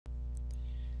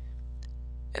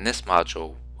In this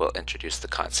module, we'll introduce the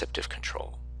concept of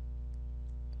control.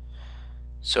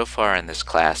 So far in this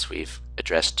class, we've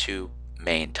addressed two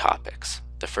main topics.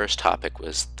 The first topic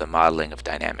was the modeling of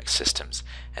dynamic systems,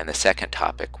 and the second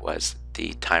topic was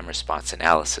the time response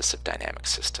analysis of dynamic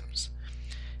systems.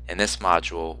 In this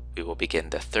module, we will begin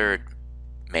the third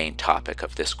main topic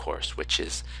of this course, which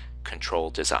is control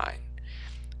design.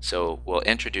 So we'll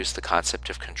introduce the concept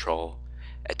of control,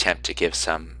 attempt to give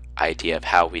some idea of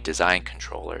how we design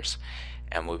controllers,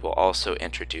 and we will also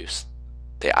introduce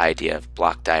the idea of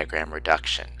block diagram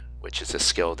reduction, which is a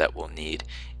skill that we'll need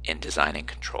in designing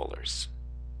controllers.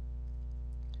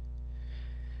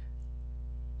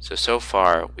 So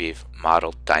far we've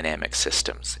modeled dynamic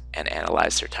systems and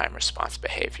analyzed their time response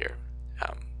behavior.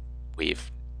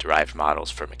 We've derived models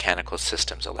for mechanical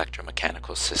systems,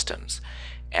 electromechanical systems,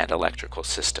 and electrical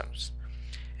systems.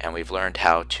 And we've learned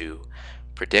how to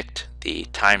predict the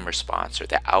time response or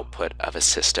the output of a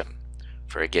system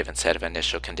for a given set of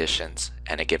initial conditions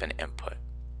and a given input.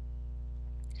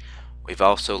 We've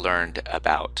also learned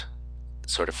about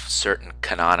sort of certain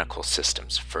canonical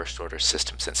systems, first order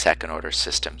systems and second order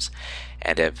systems,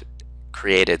 and have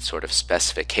created sort of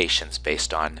specifications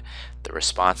based on the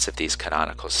response of these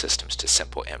canonical systems to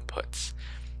simple inputs.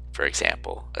 For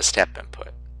example, a step input.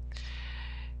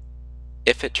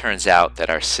 If it turns out that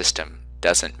our system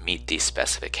doesn't meet these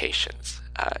specifications,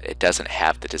 it doesn't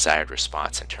have the desired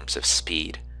response in terms of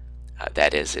speed,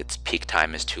 that is, its peak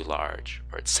time is too large,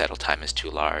 or its settle time is too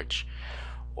large,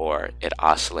 or it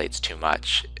oscillates too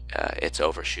much, its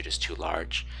overshoot is too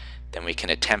large, then we can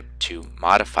attempt to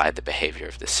modify the behavior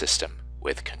of the system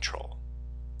with control.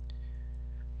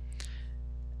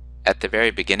 At the very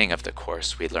beginning of the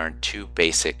course, we learned two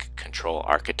basic control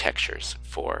architectures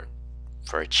for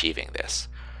achieving this.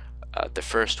 The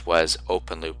first was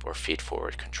open loop or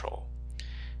feed-forward control.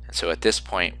 And so at this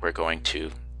point, we're going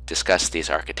to discuss these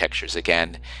architectures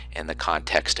again in the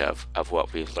context of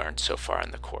what we've learned so far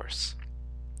in the course.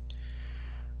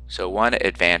 So one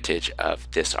advantage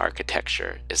of this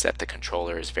architecture is that the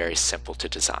controller is very simple to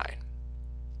design.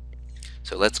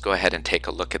 So let's go ahead and take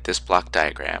a look at this block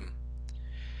diagram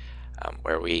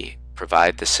where we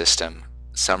provide the system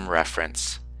some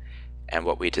reference, and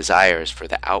what we desire is for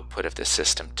the output of the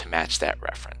system to match that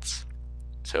reference.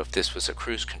 So if this was a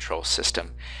cruise control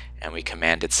system and we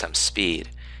commanded some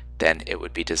speed, then it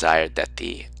would be desired that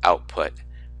the output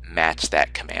match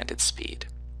that commanded speed.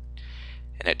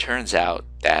 And it turns out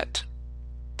that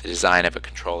the design of a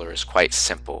controller is quite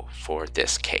simple for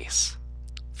this case.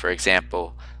 For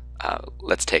example,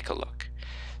 let's take a look.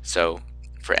 So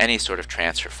for any sort of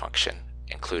transfer function,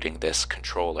 including this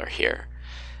controller here,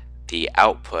 the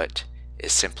output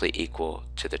is simply equal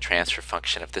to the transfer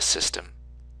function of the system,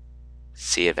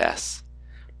 C of S,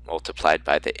 multiplied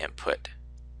by the input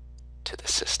to the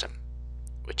system,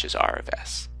 which is R of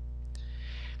S.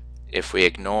 If we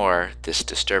ignore this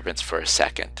disturbance for a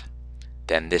second,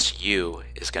 then this U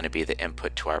is going to be the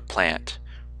input to our plant,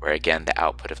 where again the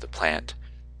output of the plant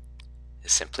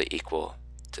is simply equal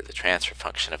to the transfer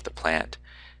function of the plant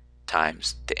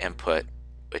times the input,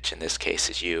 which in this case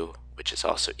is U, which is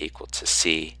also equal to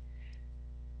C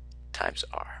times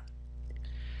R.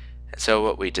 And so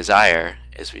what we desire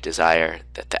is we desire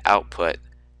that the output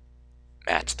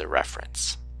match the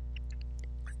reference,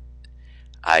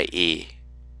 i.e.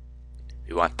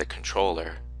 we want the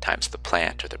controller times the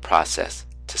plant or the process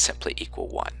to simply equal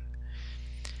 1.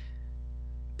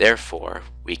 Therefore,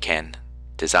 we can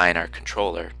design our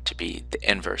controller to be the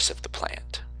inverse of the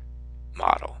plant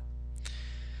model.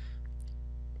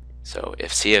 So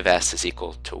if C of S is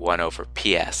equal to 1 over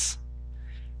PS,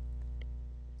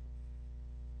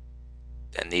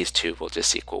 then these two will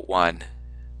just equal 1,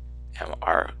 and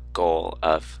our goal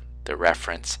of the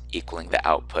reference equaling the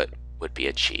output would be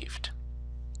achieved.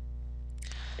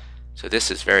 So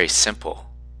this is very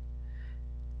simple.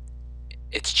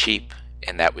 It's cheap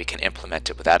in that we can implement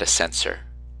it without a sensor.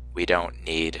 We don't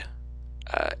need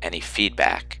any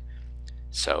feedback,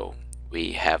 so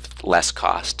we have less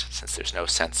cost since there's no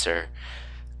sensor,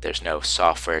 there's no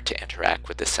software to interact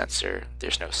with the sensor,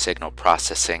 there's no signal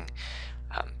processing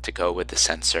to go with the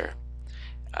sensor.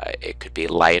 It could be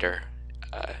lighter,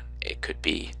 it could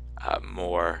be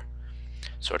more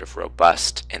sort of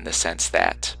robust in the sense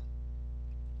that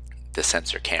the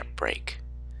sensor can't break.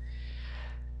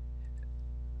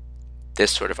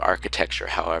 This sort of architecture,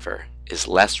 however, is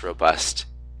less robust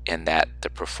in that the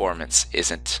performance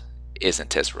isn't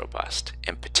as robust.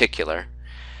 In particular,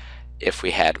 if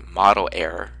we had model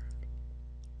error,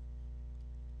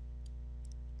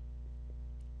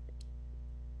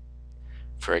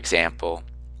 for example,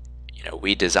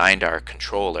 we designed our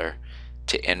controller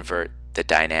to invert the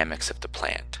dynamics of the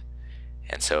plant.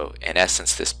 And so in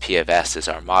essence, this P of S is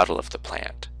our model of the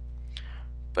plant.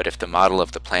 But if the model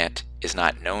of the plant is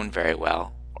not known very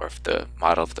well, or if the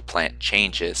model of the plant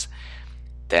changes,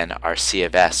 then our C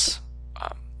of S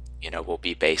will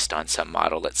be based on some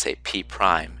model, let's say P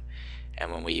prime,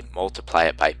 and when we multiply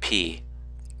it by P,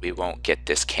 we won't get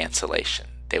this cancellation.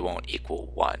 They won't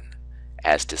equal 1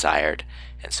 as desired,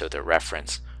 and so the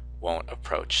reference won't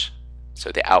approach,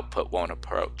 so the output won't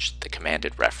approach the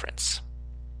commanded reference.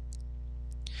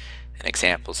 And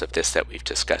examples of this that we've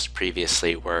discussed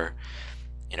previously were,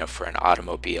 for an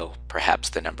automobile, perhaps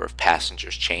the number of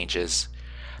passengers changes,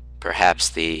 perhaps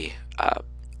the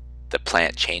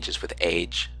plant changes with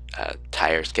age,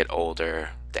 tires get older,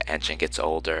 the engine gets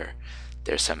older,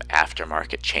 there's some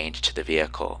aftermarket change to the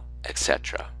vehicle,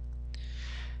 etc.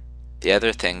 The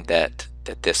other thing that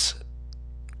this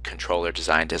controller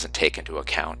design doesn't take into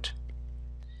account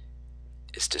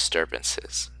is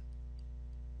disturbances.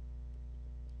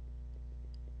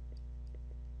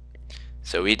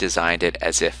 So we designed it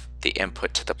as if the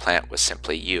input to the plant was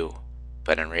simply U,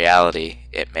 but in reality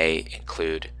it may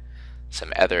include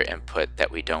some other input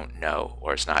that we don't know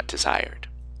or is not desired.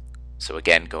 So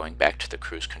again, going back to the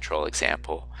cruise control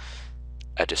example,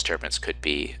 a disturbance could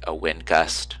be a wind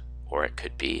gust, or it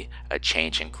could be a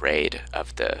change in grade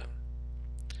of the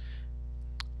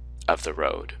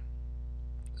road.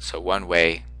 So one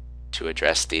way to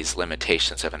address these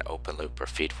limitations of an open loop or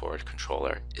feed-forward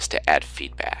controller is to add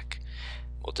feedback.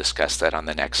 We'll discuss that on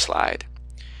the next slide.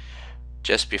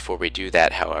 Just before we do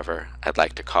that, however, I'd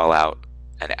like to call out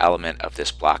an element of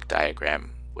this block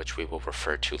diagram which we will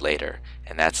refer to later,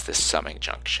 and that's this summing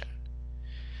junction.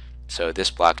 So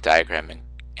this block diagram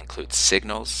includes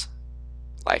signals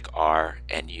like R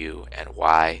and U and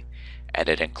Y, and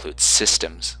it includes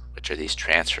systems, which are these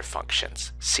transfer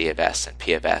functions, C of S and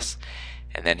P of S.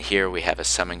 And then here we have a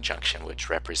summing junction, which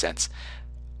represents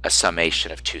a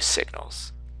summation of two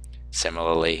signals.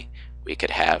 Similarly, we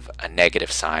could have a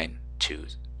negative sign to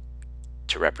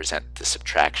represent the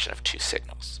subtraction of two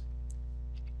signals.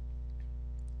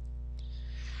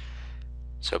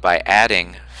 So by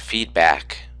adding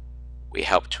feedback, we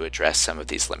help to address some of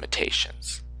these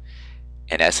limitations.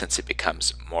 In essence, it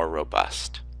becomes more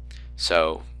robust.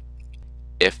 So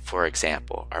if, for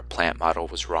example, our plant model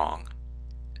was wrong,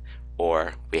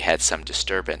 or we had some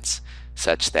disturbance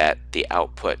such that the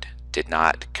output did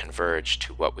not converge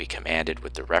to what we commanded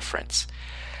with the reference,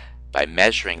 by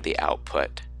measuring the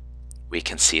output, we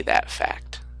can see that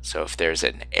fact. So if there's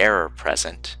an error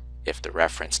present, if the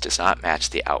reference does not match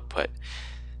the output,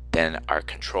 then our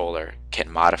controller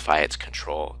can modify its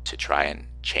control to try and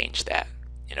change that.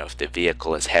 If the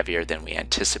vehicle is heavier than we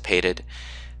anticipated,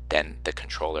 then the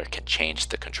controller can change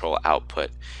the control output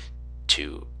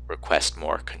to request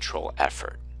more control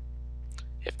effort.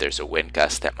 If there's a wind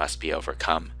gust that must be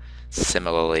overcome,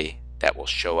 similarly, that will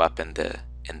show up in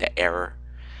the error.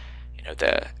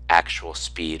 The actual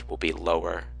speed will be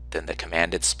lower than the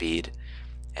commanded speed,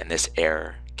 and this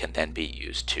error can then be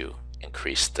used to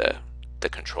increase the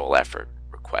control effort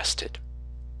requested.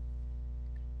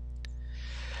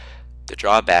 The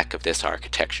drawback of this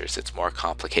architecture is it's more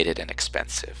complicated and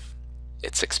expensive.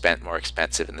 It's more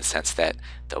expensive in the sense that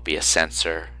there'll be a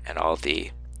sensor and all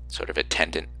the sort of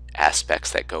attendant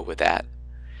aspects that go with that.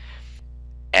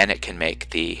 And it can make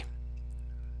the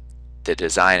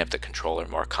design of the controller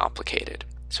more complicated.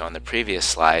 So on the previous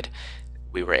slide,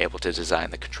 we were able to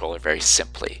design the controller very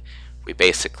simply. We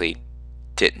basically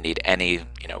didn't need any,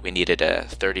 we needed a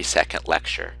 30-second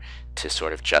lecture to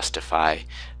sort of justify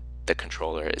the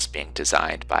controller as being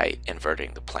designed by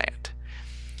inverting the plant.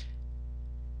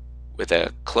 With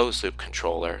a closed-loop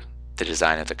controller, the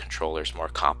design of the controller is more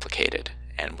complicated,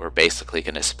 and we're basically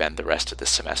going to spend the rest of the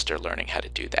semester learning how to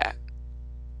do that.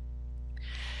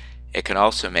 It can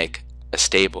also make a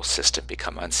stable system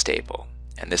become unstable,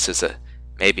 and this is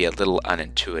maybe a little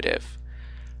unintuitive,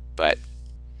 but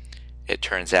it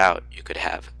turns out you could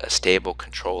have a stable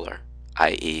controller,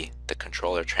 i.e. the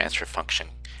controller transfer function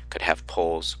could have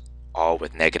poles all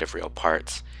with negative real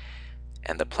parts,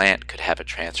 and the plant could have a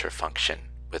transfer function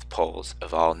with poles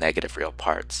of all negative real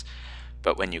parts.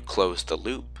 But when you close the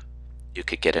loop, you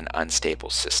could get an unstable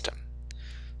system.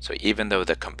 So even though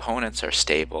the components are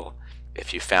stable,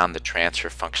 if you found the transfer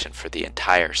function for the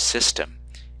entire system,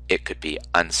 it could be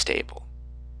unstable.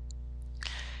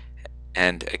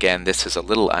 And again, this is a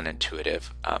little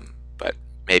unintuitive, but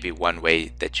maybe one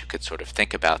way that you could sort of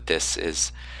think about this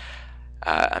is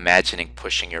imagining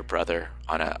pushing your brother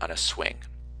on a swing.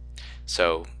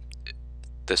 So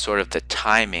the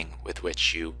timing with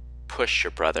which you push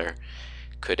your brother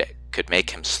could make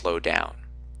him slow down.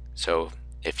 So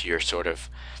if you're sort of,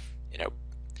 you know,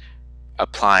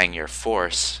 applying your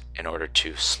force in order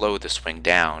to slow the swing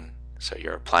down, so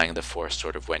you're applying the force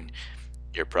sort of when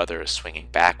your brother is swinging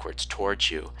backwards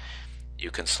towards you,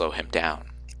 you can slow him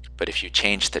down. But if you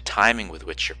change the timing with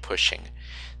which you're pushing,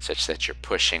 such that you're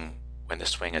pushing when the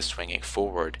swing is swinging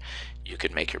forward, you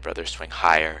could make your brother swing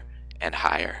higher and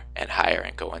higher and higher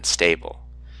and go unstable.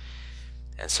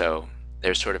 And so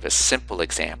there's sort of a simple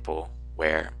example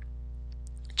where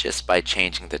just by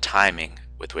changing the timing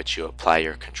with which you apply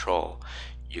your control,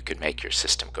 you could make your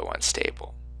system go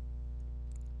unstable.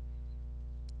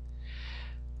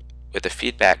 With a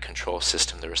feedback control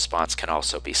system, the response can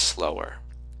also be slower.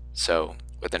 So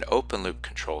with an open loop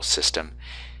control system,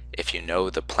 if you know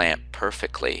the plant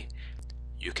perfectly,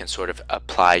 you can sort of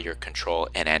apply your control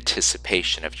in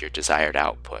anticipation of your desired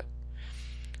output.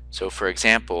 So for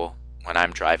example, when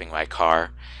I'm driving my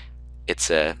car,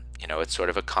 it's sort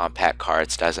of a compact car.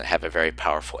 It doesn't have a very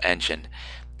powerful engine.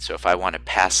 So if I want to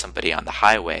pass somebody on the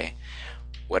highway,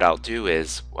 what I'll do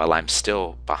is, while I'm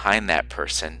still behind that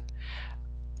person,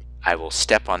 I will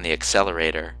step on the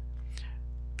accelerator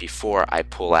before I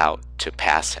pull out to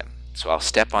pass him. So I'll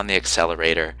step on the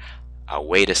accelerator, I'll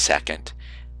wait a second,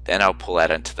 then I'll pull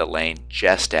out into the lane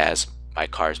just as my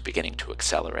car is beginning to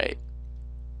accelerate.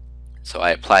 So I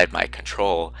applied my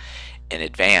control in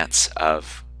advance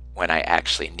of when I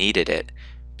actually needed it,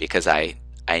 because I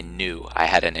knew I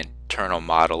had an internal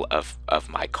model of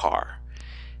my car,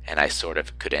 and I sort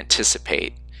of could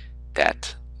anticipate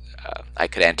that I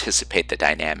could anticipate the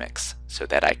dynamics so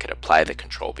that I could apply the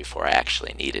control before I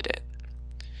actually needed it.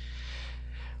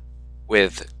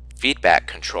 With feedback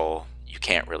control, you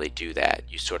can't really do that.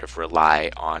 You sort of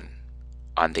rely on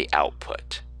the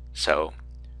output. So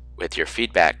with your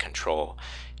feedback control,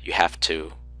 you have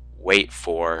to wait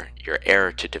for your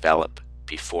error to develop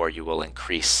before you will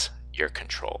increase your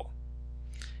control.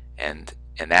 And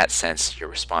in that sense, your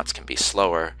response can be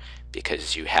slower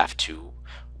because you have to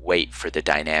wait for the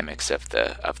dynamics of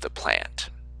the plant.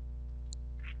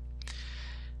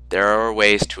 There are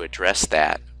ways to address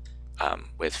that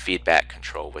with feedback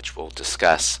control, which we'll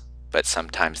discuss, but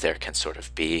sometimes there can sort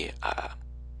of be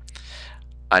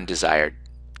undesired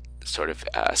sort of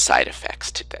side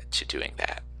effects to doing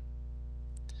that.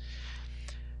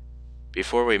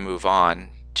 Before we move on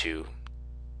to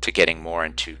getting more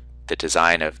into the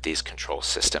design of these control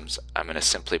systems, I'm going to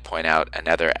simply point out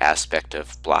another aspect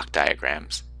of block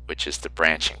diagrams, which is the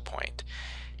branching point.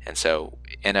 And so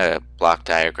in a block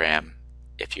diagram,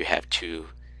 if you have two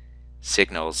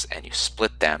signals and you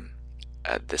split them,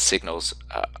 the signals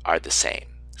are the same.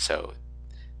 So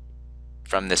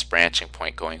from this branching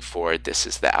point going forward, this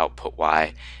is the output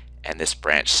Y, and this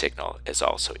branch signal is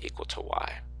also equal to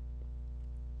Y.